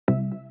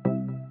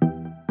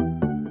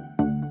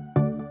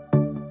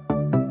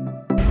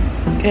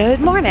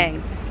Good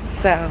morning.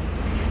 So,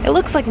 it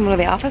looks like I'm going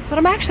to the office, but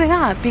I'm actually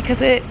not,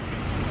 because it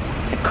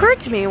occurred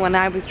to me when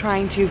I was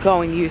trying to go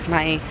and use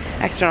my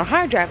external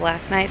hard drive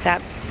last night that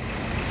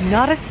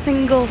not a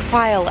single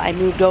file I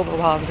moved over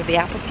while I was at the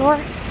Apple Store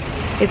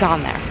is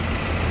on there.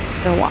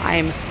 So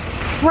I'm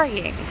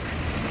praying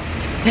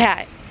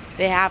that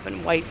they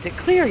haven't wiped it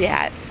clear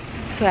yet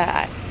so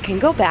that I can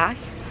go back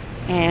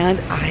and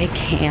I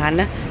can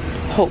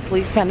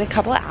hopefully spend a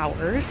couple of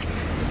hours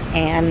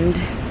and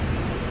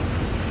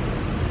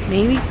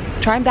maybe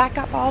try and back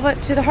up all of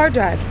it to the hard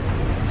drive.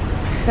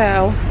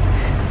 So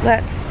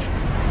let's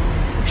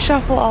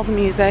shuffle all the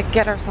music,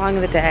 get our song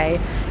of the day.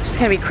 It's just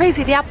gonna be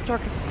crazy at the App Store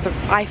because it's the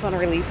iPhone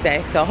release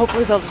day. So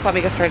hopefully they'll just let me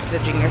go straight to the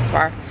Genius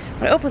Bar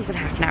when it opens in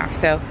half an hour.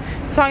 So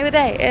song of the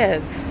day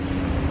is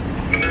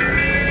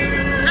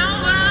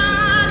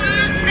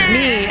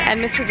Me and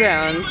Mr.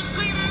 Jones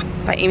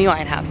by Amy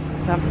Winehouse.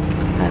 So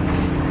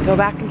let's go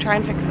back and try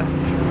and fix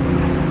this.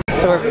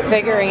 So we're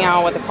figuring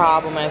out what the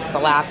problem is with the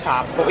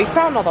laptop, but we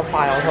found all the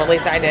files, or at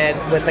least I did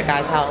with the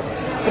guy's help.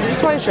 But I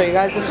just want to show you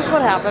guys, this is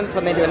what happens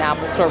when they do an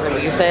Apple Store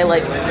release day.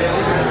 Like,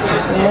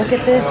 look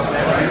at this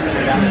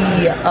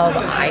sea of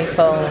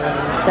iPhones.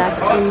 That's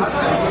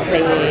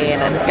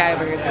insane. And this guy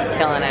over here is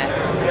killing it.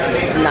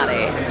 It's nutty.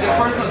 It's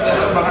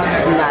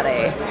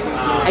nutty.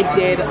 I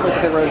did look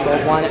at the rose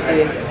gold one.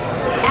 It is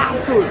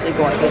absolutely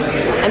gorgeous.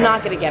 I'm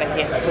not going to get it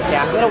yet, just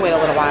yet. I'm going to wait a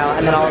little while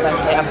and then I'll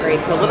eventually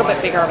upgrade to a little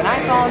bit bigger of an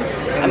iPhone.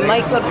 I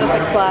might go to the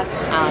 6 Plus,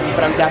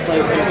 but I'm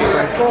definitely going to do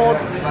rose gold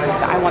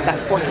because I want that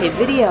 4K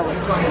video.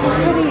 It's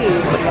pretty.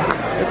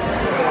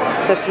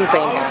 Yeah, that's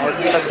insane,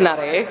 guys. That's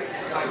nutty.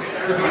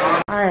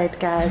 Alright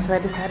guys, so I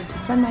decided to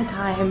spend my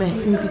time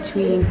in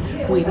between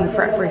waiting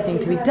for everything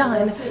to be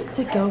done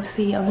to go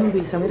see a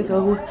movie. So I'm going to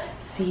go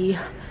see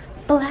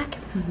Black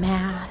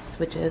Mass,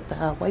 which is the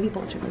Whitey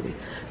Bulger movie.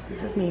 So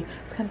this is me.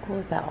 What's kind of cool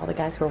is that all the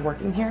guys who are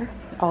working here,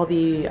 all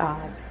the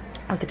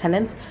like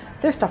attendants,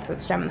 their stuff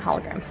that's gem and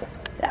holograms.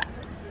 Yeah.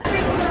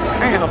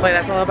 Alright, hopefully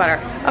that's a little better.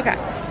 Okay,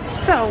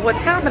 so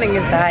what's happening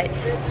is that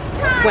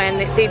when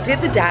they did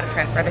the data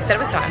transfer, they said it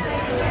was done,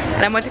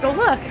 and I went to go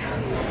look,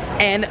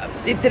 and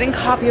it didn't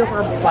copy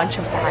over a bunch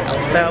of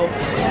files. So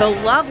the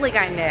lovely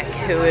guy Nick,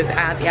 who is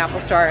at the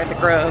Apple Store at the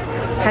Grove,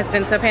 has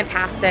been so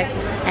fantastic,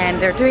 and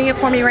they're doing it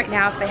for me right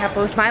now. So they have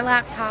both my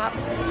laptop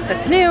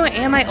that's new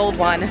and my old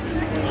one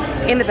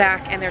in the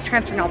back, and they're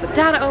transferring all the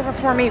data over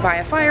for me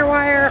via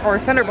Firewire, or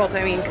Thunderbolt,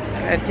 I mean, because it's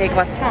gonna take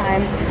less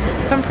time.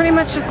 So I'm pretty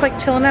much just like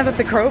chilling out at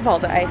the Grove all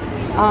day.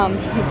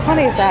 What's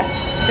funny is that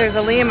there's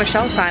a Leah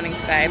Michelle signing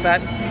today,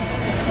 but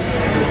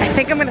I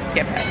think I'm gonna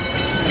skip it.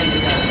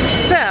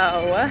 So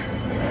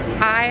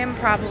I am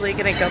probably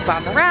gonna go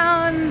bum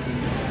around,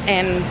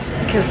 and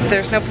because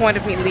there's no point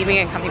of me leaving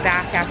and coming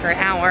back after an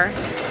hour,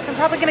 so I'm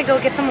probably gonna go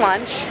get some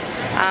lunch.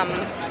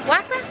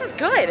 Black Mass was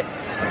good.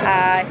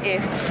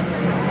 If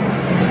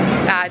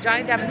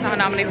Johnny Depp is not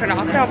nominated for an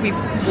Oscar, I'll be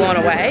blown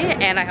away.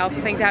 And I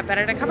also think that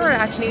Benedict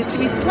Cumberbatch needs to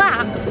be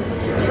slapped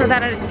for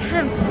that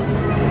attempt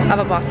of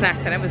a Boston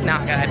accent. It was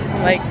not good.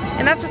 Like,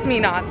 and that's just me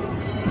not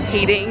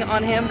hating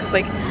on him, because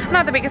like I'm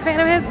not the biggest fan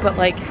of his, but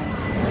like,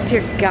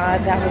 dear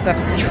God, that was an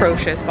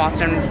atrocious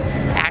Boston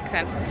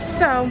accent.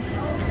 So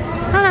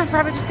I don't know, I'm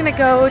probably just gonna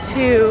go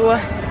to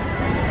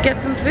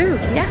get some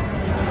food. Yeah.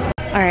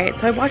 Alright,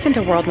 so I walked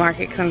into World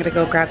Market because I'm gonna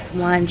go grab some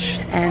lunch,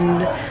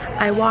 and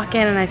I walk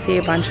in and I see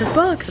a bunch of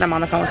books, and I'm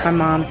on the phone with my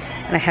mom,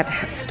 and I had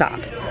to stop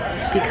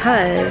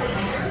because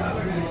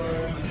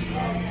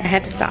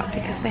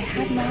they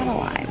had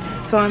Madeline.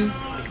 So I'm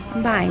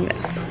buying this.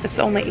 It's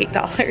only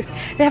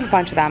 $8. They have a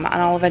bunch of them, and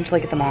I'll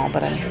eventually get them all,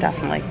 but I'm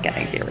definitely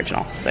getting the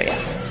original. So yeah.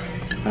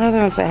 What other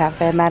ones do I have?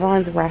 They have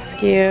Madeline's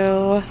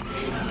Rescue.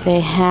 They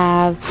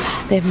have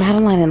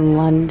Madeline in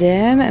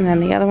London, and then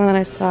the other one that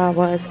I saw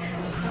was,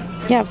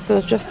 yeah, so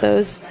it's just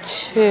those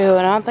two,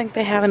 and I don't think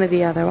they have any of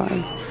the other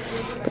ones.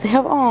 But they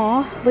have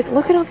all, like,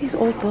 look at all these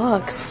old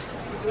books.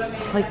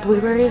 Like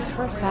Blueberries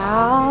for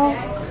Sal,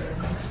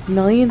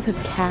 Millions of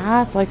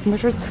Cats, like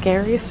Richard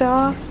Scary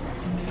stuff.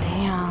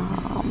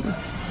 Damn.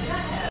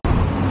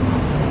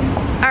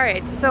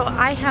 Alright, so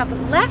I have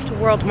left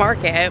World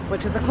Market,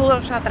 which is a cool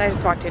little shop that I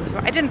just walked into.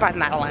 I didn't buy the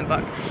Madeline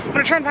book. I'm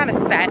gonna try and find a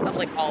set of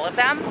like all of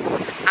them,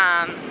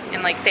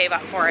 and like save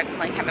up for it and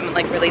like have them in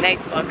like really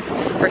nice books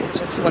versus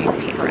just flimsy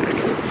paperback.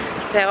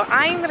 So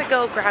I'm gonna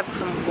go grab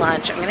some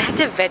lunch. I'm gonna head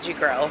to Veggie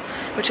Grill,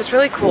 which is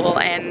really cool,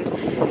 and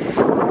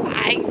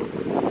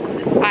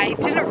I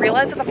didn't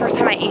realize it the first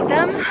time I ate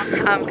them,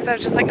 because I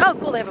was just like, oh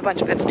cool, they have a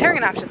bunch of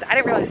vegetarian options. I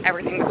didn't realize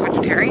everything was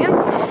vegetarian.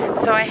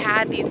 So I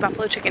had these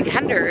buffalo chicken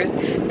tenders,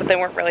 but they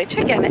weren't really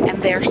chicken,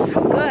 and they're so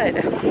good.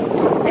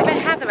 I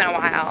haven't had them in a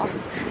while.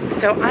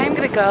 So I'm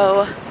gonna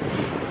go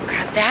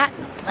grab that,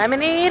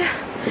 lemonade,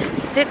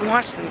 sit and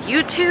watch some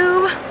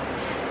YouTube,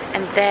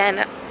 and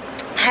then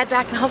head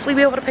back and hopefully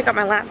be able to pick up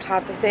my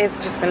laptop. This day has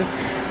just been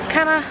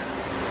kind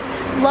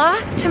of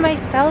lost to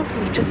myself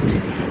of just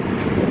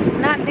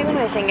not doing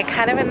anything. A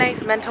kind of a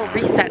nice mental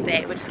reset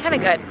day, which is kind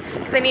of good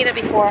because I need it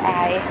before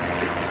I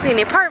clean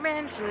the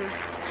apartment and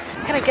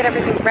kind of get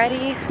everything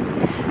ready.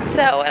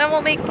 So, and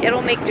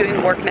it'll make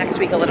doing work next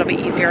week a little bit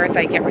easier as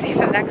I get ready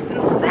for the next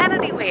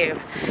insanity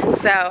wave.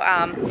 So,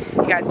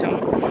 you guys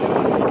don't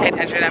pay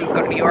attention. I'm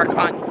going to New York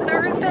on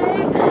Thursday,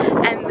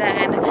 and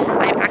then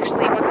I'm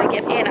actually, once I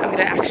get in, I'm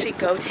gonna actually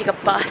go take a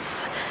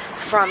bus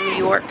from New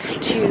York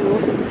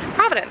to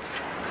Providence.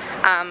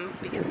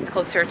 Because it's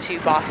closer to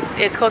Boston.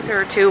 It's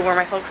closer to where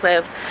my folks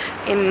live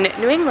in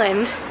New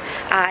England,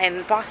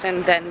 in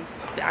Boston, than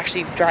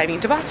actually driving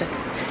to Boston.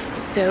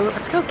 So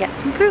let's go get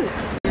some food.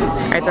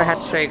 Alright, so I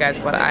have to show you guys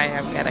what I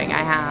am getting.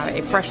 I have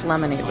a fresh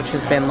lemonade, which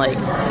has been like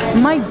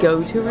my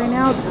go-to right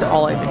now. That's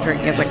all I've been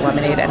drinking is like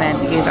lemonade, and then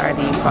these are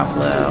the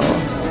buffalo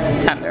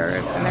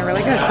tenders, and they're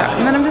really good. So,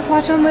 and then I'm just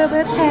watching a little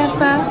bit of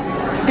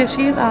Tessa because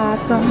she is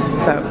awesome.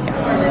 So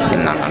yeah,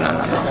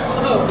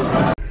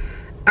 no.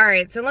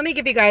 Alright, so let me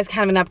give you guys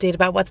kind of an update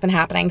about what's been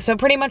happening. So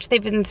pretty much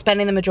they've been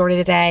spending the majority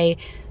of the day.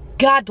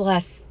 God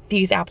bless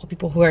these Apple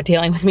people who are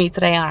dealing with me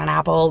today on an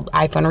Apple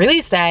iPhone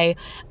release day,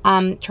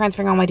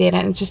 transferring all my data,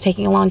 and it's just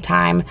taking a long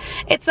time.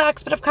 It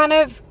sucks, but I've kind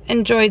of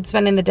enjoyed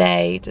spending the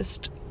day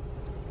just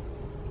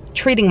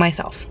treating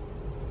myself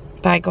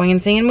by going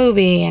and seeing a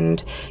movie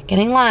and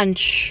getting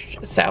lunch.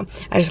 So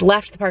I just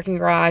left the parking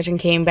garage and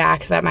came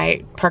back so that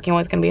my parking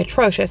was gonna be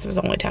atrocious. It was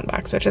only 10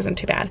 bucks, which isn't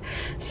too bad.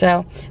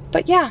 So,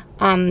 but yeah,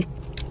 and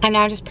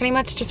now just pretty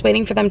much just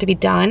waiting for them to be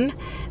done.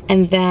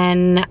 And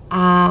then,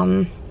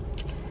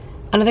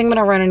 I don't think I'm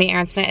gonna run any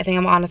errands tonight. I think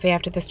I'm honestly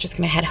after this just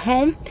gonna head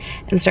home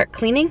and start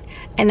cleaning.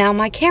 And now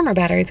my camera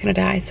battery is gonna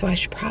die, so I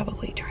should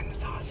probably turn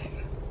this off soon.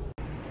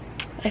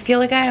 I feel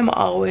like I am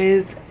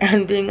always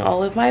ending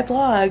all of my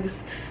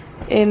vlogs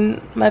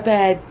in my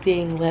bed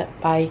being lit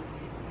by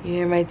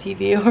either my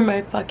TV or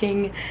my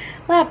fucking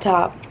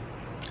laptop.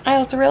 I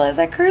also realized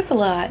I curse a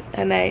lot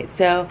at night,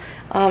 so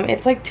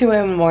it's like 2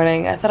 a.m. in the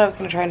morning. I thought I was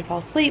gonna try and fall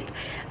asleep.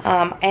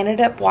 I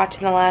ended up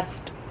watching the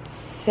last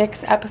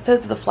 6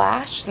 episodes of The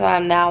Flash, so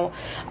I'm now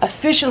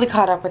officially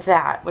caught up with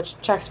that, which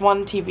checks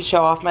one TV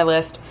show off my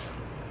list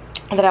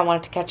that I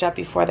wanted to catch up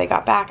before they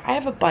got back. I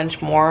have a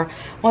bunch more.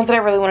 Ones that I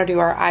really want to do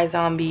are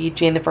iZombie,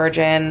 Jane the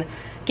Virgin,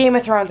 Game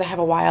of Thrones. I have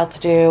a while to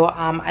do.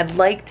 I'd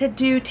like to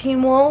do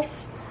Teen Wolf,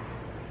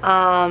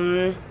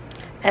 and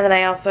then I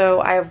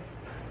have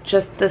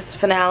just this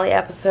finale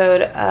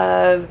episode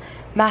of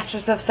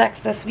Masters of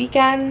Sex this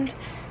weekend,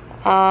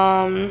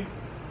 and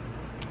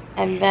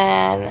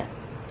then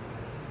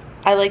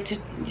I like to,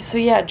 so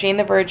yeah, Jane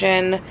the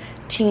Virgin,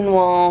 Teen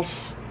Wolf,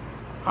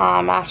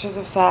 Masters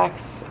of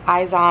Sex,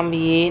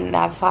 iZombie.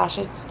 Now The Flash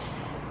is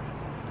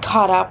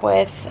caught up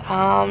with.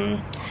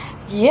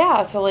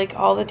 Yeah, so like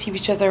all the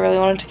TV shows I really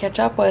wanted to catch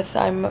up with,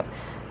 I'm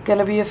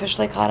gonna be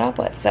officially caught up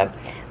with. So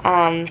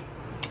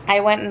I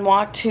went and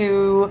walked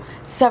to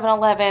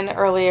 7-Eleven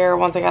earlier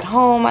once I got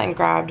home and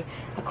grabbed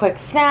a quick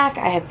snack.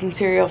 I had some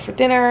cereal for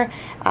dinner.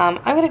 I'm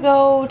gonna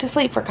go to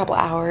sleep for a couple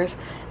hours,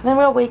 and then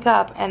we'll wake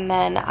up, and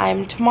then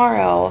I'm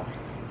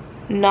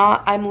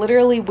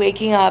literally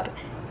waking up,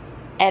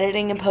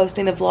 editing and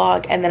posting the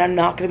vlog, and then I'm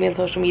not gonna be on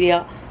social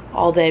media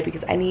all day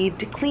because I need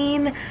to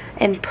clean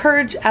and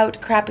purge out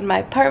crap in my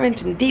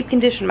apartment and deep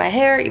condition my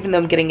hair, even though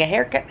I'm getting a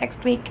haircut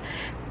next week.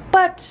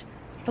 But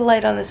the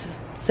light on this is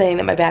saying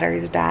that my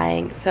batteries are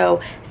dying.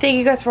 So thank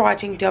you guys for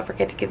watching. Don't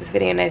forget to give this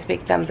video a nice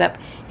big thumbs up.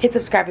 Hit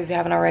subscribe if you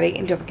haven't already,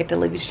 and don't forget to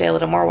live each day a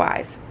little more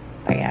wise.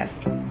 Bye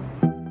guys.